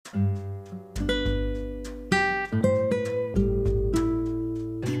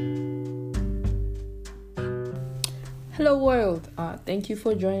Hello world, thank you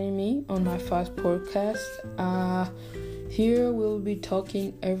for joining me on my first podcast. Here we'll be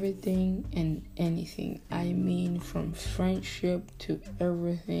talking everything and anything. I mean, from friendship to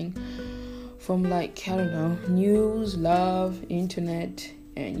everything, from news, love, internet,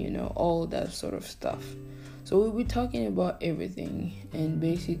 and all that sort of stuff. So we'll be talking about everything, and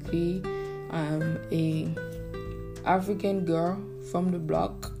basically I'm a African girl from the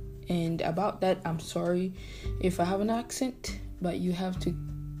block. And about that, I'm sorry if I have an accent, but you have to,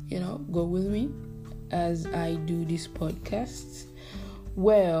 go with me as I do these podcasts.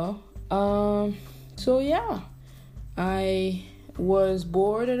 Well, I was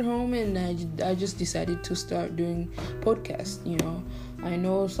bored at home and I just decided to start doing podcasts. I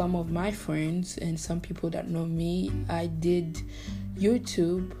know some of my friends and some people that know me, I did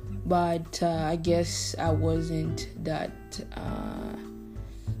YouTube, but I guess I wasn't that...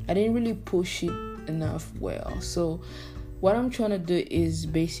 I didn't really push it enough well. So what I'm trying to do is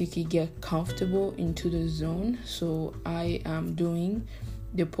basically get comfortable into the zone. So I am doing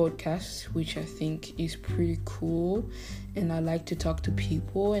the podcast, which I think is pretty cool. And I like to talk to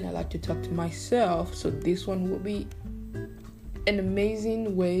people and I like to talk to myself. So this one will be an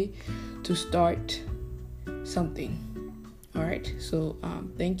amazing way to start something. All right. So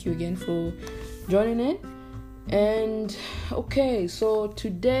thank you again for joining in. And okay, so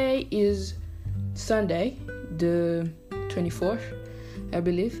today is Sunday, the 24th, I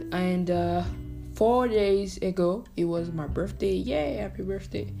believe, and 4 days ago it was my birthday. Yay, happy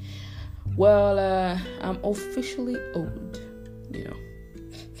birthday. Well, I'm officially old.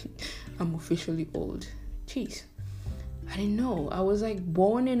 I'm officially old. Jeez, I didn't know. I was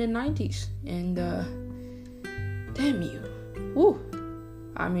born in the 90s, and damn you. Woo.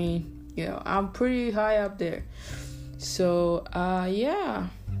 I mean, I'm pretty high up there. So,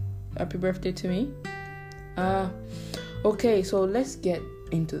 happy birthday to me. Okay, so let's get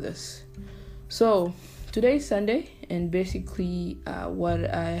into this. So, today's Sunday, and basically,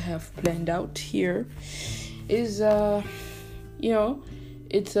 what I have planned out here is,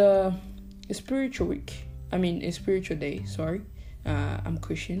 it's a spiritual week. A spiritual day, sorry. I'm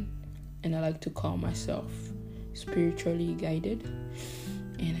Christian, and I like to call myself spiritually guided.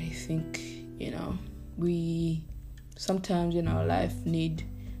 And I think, we sometimes in our life need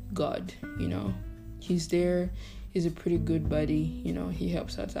God, He's there. He's a pretty good buddy, He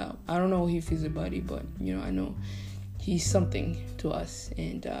helps us out. I don't know if he's a buddy, but, I know he's something to us.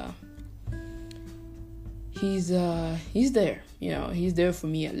 And he's there, He's there for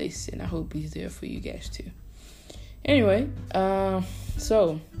me at least. And I hope he's there for you guys too. Anyway,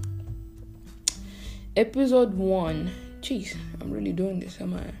 so episode 1. Jeez, I'm really doing this,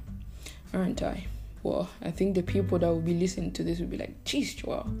 aren't I? Well, I think the people that will be listening to this will be like, "Jeez,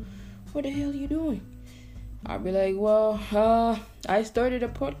 Joel, what the hell are you doing?" I'll be like, "Well, I started a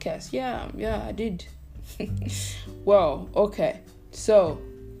podcast. Yeah, I did." Well, okay. So,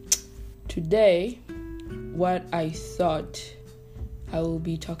 today, what I thought I will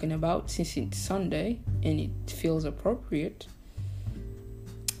be talking about, since it's Sunday and it feels appropriate,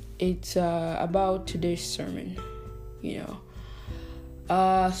 it's about today's sermon.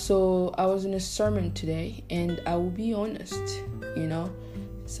 So I was in a sermon today, and I will be honest,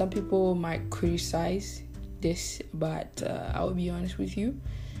 some people might criticize this, but I will be honest with you,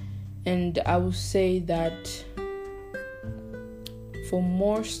 and I will say that for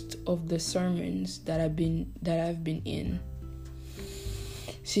most of the sermons that I've been in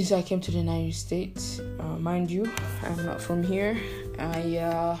since I came to the United States, mind you, I'm not from here.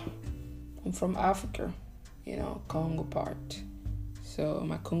 I'm from Africa, Congo part. So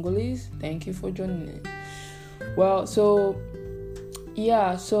my Congolese, thank you for joining me. Well, so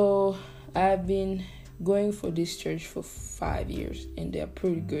I've been going for this church for 5 years, and they're a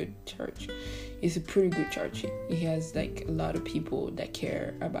pretty good church. It's a pretty good church. It has a lot of people that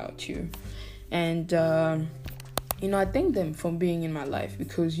care about you, and I thank them for being in my life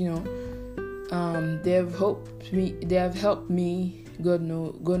because they have helped me. They have helped me. God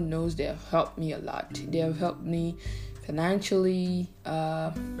knows they have helped me a lot. They have helped me financially,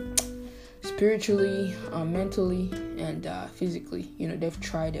 spiritually, mentally, and physically. They've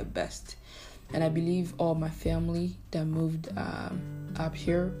tried their best, and I believe all my family that moved up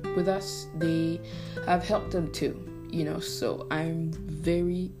here with us, they have helped them too. So I'm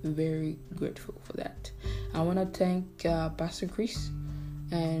very, very grateful for that. I want to thank Pastor Chris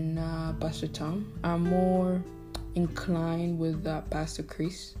and Pastor Tom. I'm more inclined with Pastor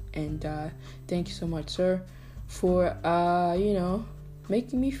Chris, and thank you so much, sir, for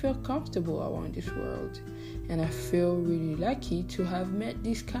making me feel comfortable around this world. And I feel really lucky to have met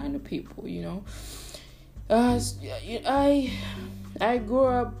these kind of people. I grew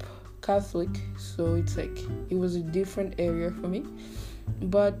up Catholic, so it's like it was a different area for me.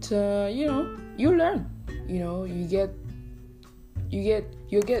 But you learn. You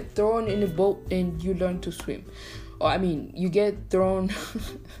get thrown in a boat and you learn to swim. Or I mean, you get thrown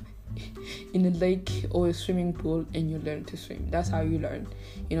in a lake or a swimming pool and you learn to swim. That's how you learn.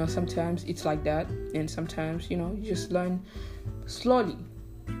 Sometimes it's like that, and sometimes you just learn slowly,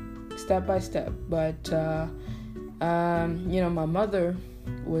 step by step. But my mother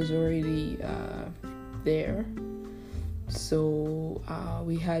was already there, so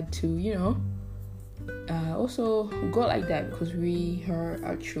we had to also go like that because we are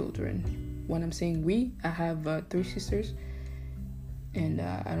our children. When I'm saying we, I have 3 sisters, and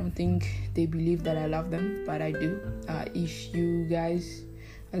I don't think they believe that I love them, but I do. If you guys,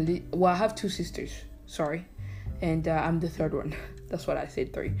 I have 2 sisters, sorry, and I'm the third one. That's what I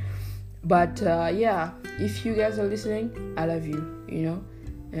said, 3. But if you guys are listening, I love you,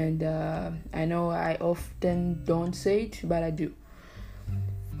 and I know I often don't say it, but I do.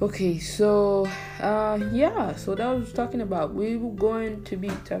 Okay, so so that was talking about.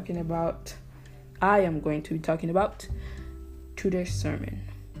 I am going to be talking about today's sermon.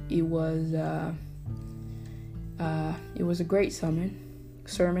 It was a great sermon,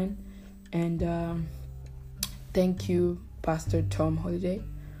 and thank you, Pastor Tom Holiday,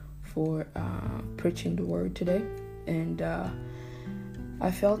 for preaching the word today, and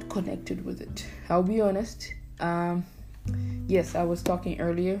I felt connected with it. I'll be honest. Yes, I was talking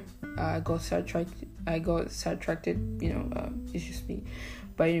earlier. I got sidetracked. It's just me.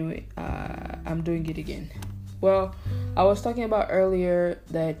 But anyway, I'm doing it again. Well, I was talking about earlier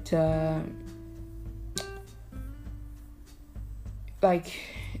that like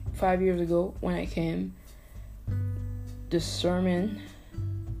 5 years ago when I came, the sermon.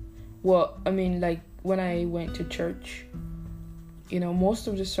 Well, I mean, like when I went to church, most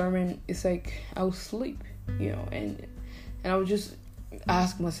of the sermon is like I would sleep, and I would just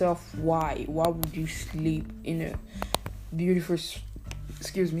ask myself why would you sleep in a beautiful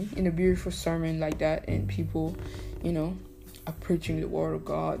sermon like that, and people are preaching the word of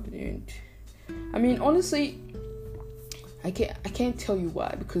God. And I mean, honestly, I can't tell you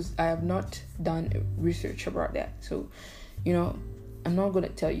why, because I have not done research about that. So I'm not gonna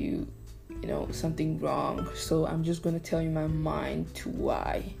tell you something wrong, so I'm just gonna tell you my mind to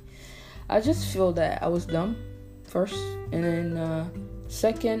why. I just feel that I was dumb first, and then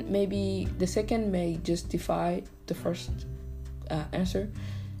second, maybe the second may justify the first answer.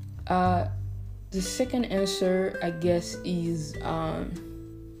 The second answer, I guess, is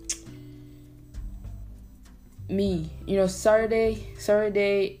me. Saturday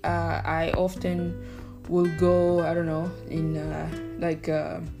I often will go, I don't know, in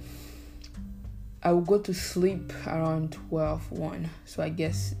I will go to sleep around 12:01. So I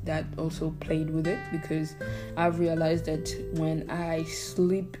guess that also played with it, because I've realized that when I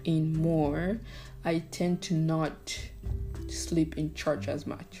sleep in more, I tend to not sleep in church as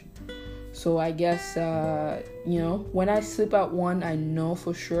much. So I guess, when I sleep at 1, I know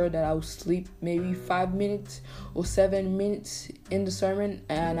for sure that I'll sleep maybe 5 minutes or 7 minutes in the sermon,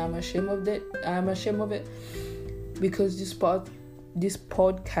 and I'm ashamed of it. Because this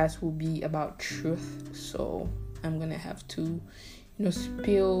podcast will be about truth, so I'm gonna have to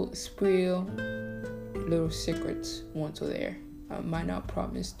spill little secrets once or there. I might not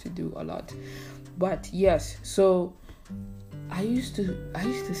promise to do a lot, but yes. So I used to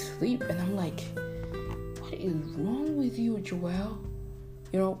sleep, and I'm like, what is wrong with you, Joelle?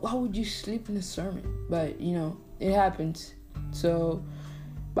 Why would you sleep in a sermon? But it happens. So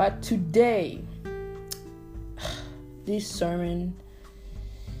but today, this sermon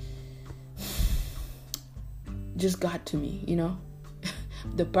just got to me.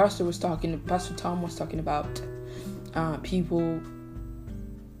 The Pastor Tom was talking about people,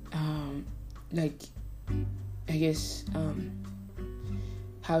 I guess,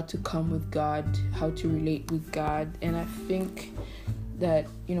 how to come with God, how to relate with God. And I think that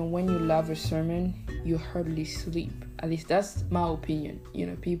when you love a sermon, you hardly sleep. At least that's my opinion.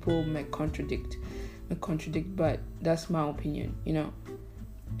 People may contradict, but that's my opinion.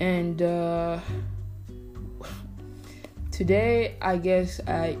 And today, I guess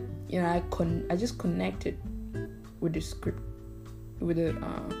I just connected with the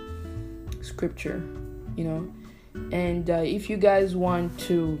scripture, and if you guys want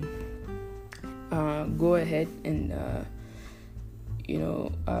to go ahead and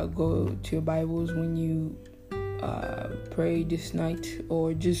go to your Bibles when you pray this night,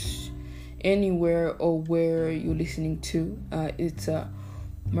 or just anywhere or where you're listening to. It's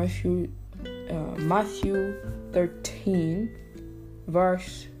Matthew 13,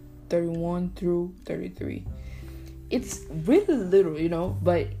 verse 31 through 33. It's really little,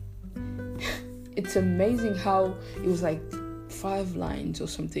 but it's amazing how it was like 5 lines or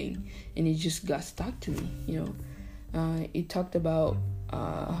something, and it just got stuck to me. It talked about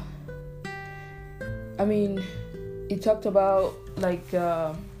it talked about like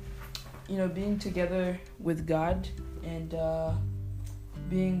being together with God and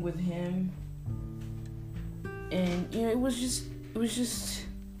being with Him, and it was just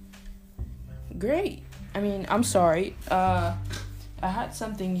great. I'm sorry. I had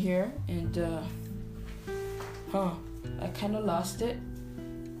something here, and I kind of lost it.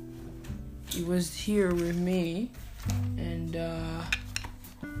 It was here with me, and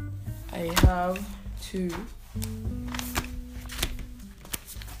I have to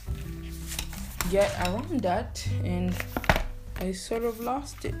get around that, and I sort of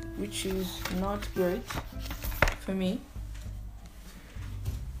lost it, which is not great for me.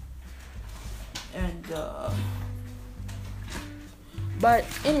 And but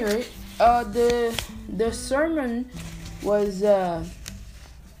anyway, the sermon was I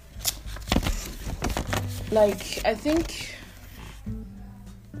think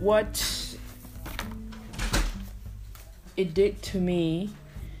what it did to me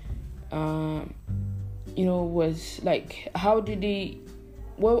was like, how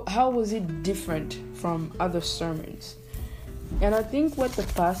was it different from other sermons? And I think what the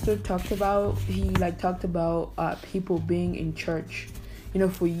pastor talked about, he talked about people being in church,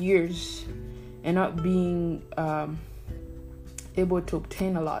 for years and not being able to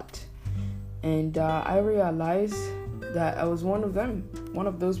obtain a lot. And I realized that I was one of them, one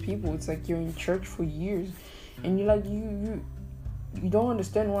of those people. It's like you're in church for years, and you're like you don't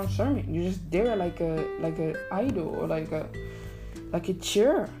understand one sermon. You're just there like a idol, or like a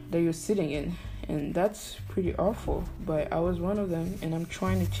chair that you're sitting in. And that's pretty awful, but I was one of them, and I'm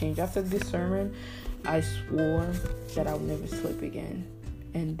trying to change. After this sermon, I swore that I would never sleep again,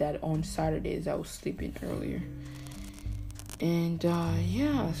 and that on Saturdays I was sleeping earlier. And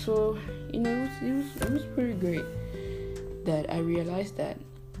so it was pretty great that I realized that,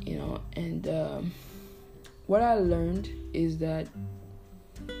 and what I learned is that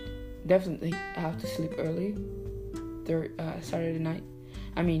definitely I have to sleep early Saturday night.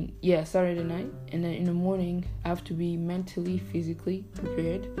 Saturday night, and then in the morning I have to be mentally, physically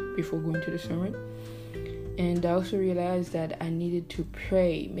prepared before going to the sermon. And I also realized that I needed to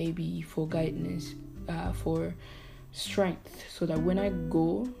pray, maybe for guidance, for strength, so that when I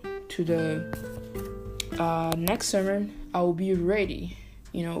go to the next sermon, I will be ready,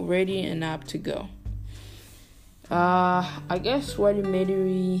 ready and up to go. I guess what it made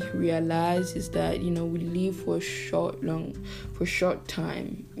me realize is that, we live for a short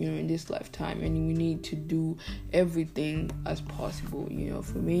time, in this lifetime, and we need to do everything as possible,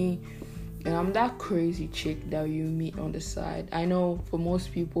 for me. And I'm that crazy chick that you meet on the side. I know for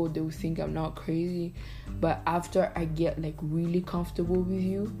most people, they will think I'm not crazy, but after I get really comfortable with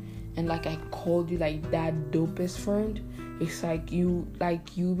you, and I called you that dopest friend, it's you'll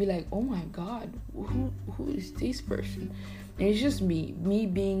be like, oh my God, who is this person? And it's just me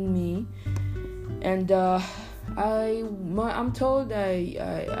being me. And I'm told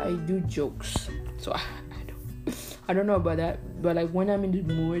I do jokes, so I don't know about that, but when I'm in the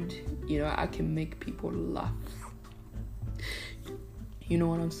mood, I can make people laugh. You know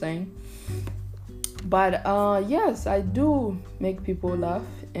what I'm saying? But yes, I do make people laugh,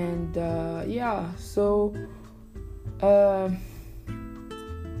 and so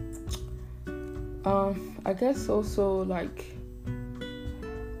I guess also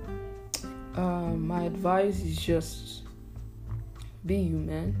my advice is just be you,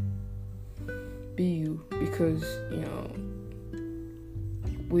 man. Be you, because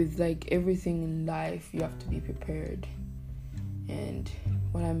with everything in life, you have to be prepared. And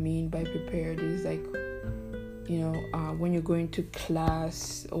what I mean by prepared is when you're going to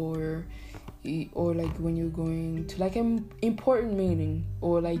class, or when you're going to an important meeting,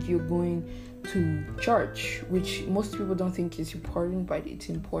 or you're going to church, which most people don't think is important, but it's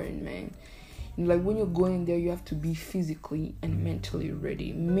important, man. When you're going there, you have to be physically and mentally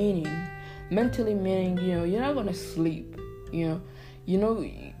ready. Mentally meaning, you're not gonna sleep.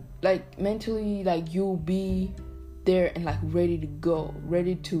 Mentally, you'll be there and ready to go,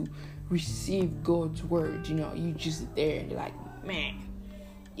 ready to receive God's word. You just there and you're like, man,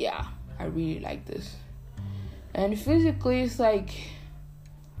 yeah, I really like this. And physically, it's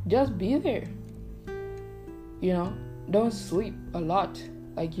just be there. Don't sleep a lot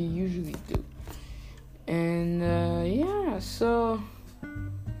like you usually do. And so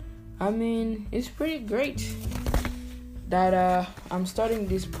I mean, it's pretty great that I'm starting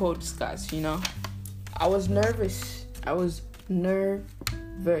this podcast, I was nervous.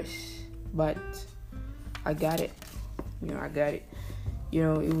 But I got it. It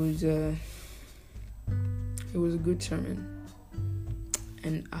was a good sermon,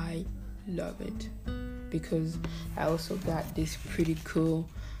 and I love it because I also got this pretty cool.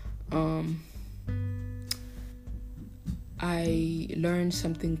 I learned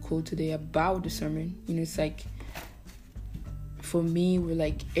something cool today about the sermon. It's like, for me, with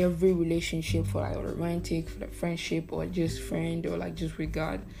like every relationship, for like a romantic, for like friendship, or just friend, or like just with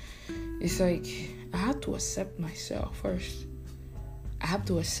God, it's like I have to accept myself first. I have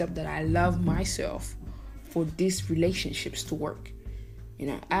to accept that I love myself for these relationships to work.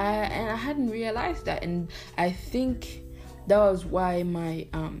 I hadn't realized that, and I think that was why my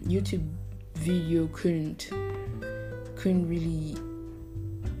YouTube video couldn't really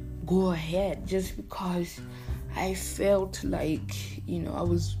go ahead, just because I felt like I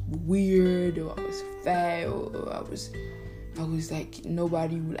was weird, or I was fat, or I was like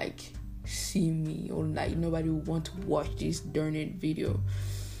nobody would like see me, or like nobody would want to watch this darn video.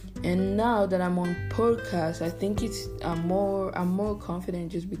 And now that I'm on podcast, I think I'm more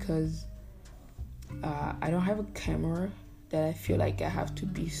confident, just because I don't have a camera that I feel like I have to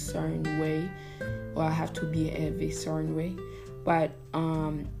be a certain way, or I have to be a certain way. But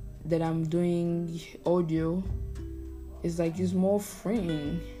that I'm doing audio is like, it's more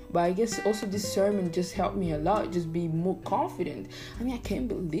freeing. But I guess also this sermon just helped me a lot, just be more confident. I mean, I can't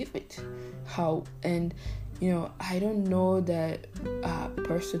believe it. I don't know that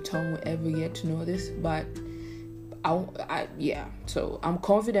Pastor Tom will ever get to know this, but so I'm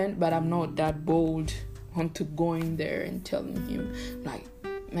confident, but I'm not that bold onto going there and telling him, like,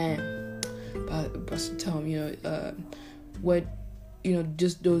 man, Pastor Tom, what,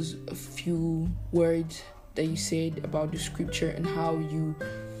 just those few words that you said about the scripture and how you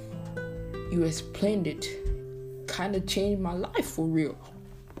explained it kind of changed my life for real.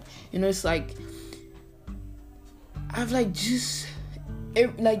 It's like I've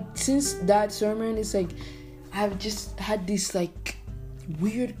since that sermon, it's like I've just had this like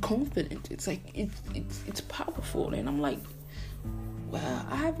weird confidence. It's like it's powerful, and I'm like, well,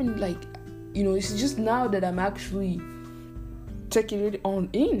 I haven't it's just now that I'm actually taking it on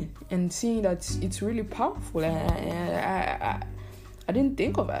in and seeing that it's really powerful. I didn't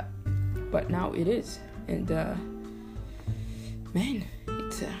think of that, but now it is, and man,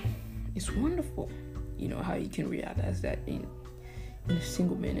 it's wonderful. How you can realize that in a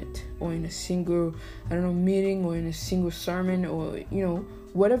single minute, or in a single, meeting, or in a single sermon, or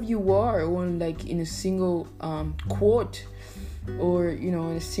whatever you are, or like in a single quote, or in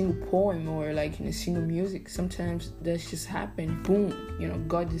a single poem, or like in a single music. Sometimes that's just happen, boom,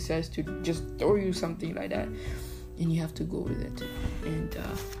 God decides to just throw you something like that, and you have to go with it. And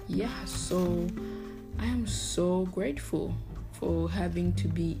so I am so grateful for having to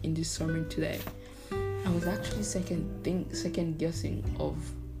be in this sermon today. I was actually second guessing of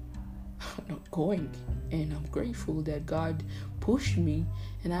not going, and I'm grateful that God pushed me,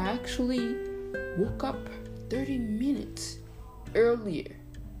 and I actually woke up 30 minutes earlier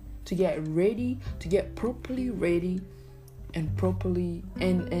to get ready, to get properly ready, and properly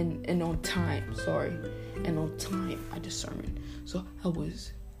and on time. And on time at the sermon. So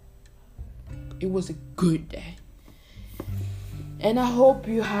it was a good day. And I hope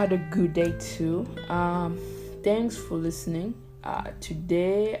you had a good day too. Thanks for listening.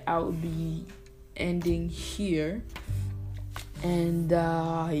 Today I will be ending here. And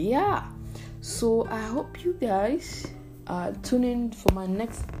so I hope you guys tune in for my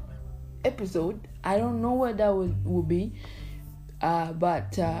next episode. I don't know what that will be.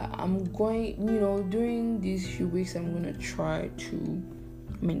 But I'm going, during these few weeks, I'm going to try to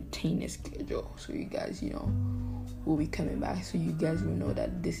maintain a schedule. So you guys, will be coming back, so you guys will know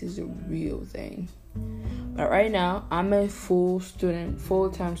that this is a real thing. But right now, I'm a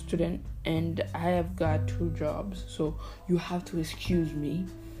full-time student, and I have got 2 jobs. So you have to excuse me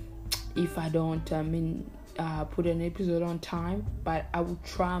if I don't put an episode on time, but I will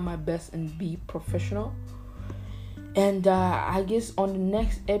try my best and be professional. And I guess on the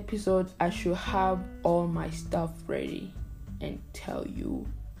next episode, I should have all my stuff ready and tell you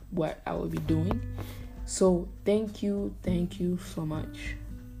what I will be doing. So thank you so much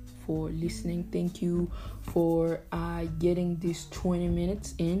for listening. Thank you for getting these 20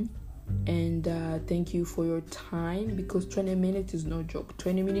 minutes in. And thank you for your time, because 20 minutes is no joke.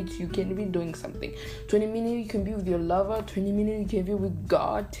 20 minutes you can be doing something. 20 minutes you can be with your lover. 20 minutes you can be with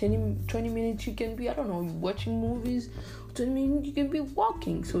God. 20 minutes you can be, I don't know, watching movies. 20 minutes you can be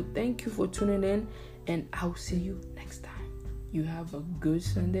walking. So thank you for tuning in, and I'll see you next time. You have a good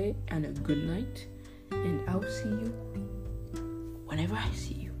Sunday and a good night, and I'll see you whenever I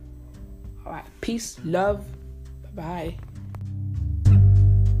see you. All right, peace, love, bye-bye.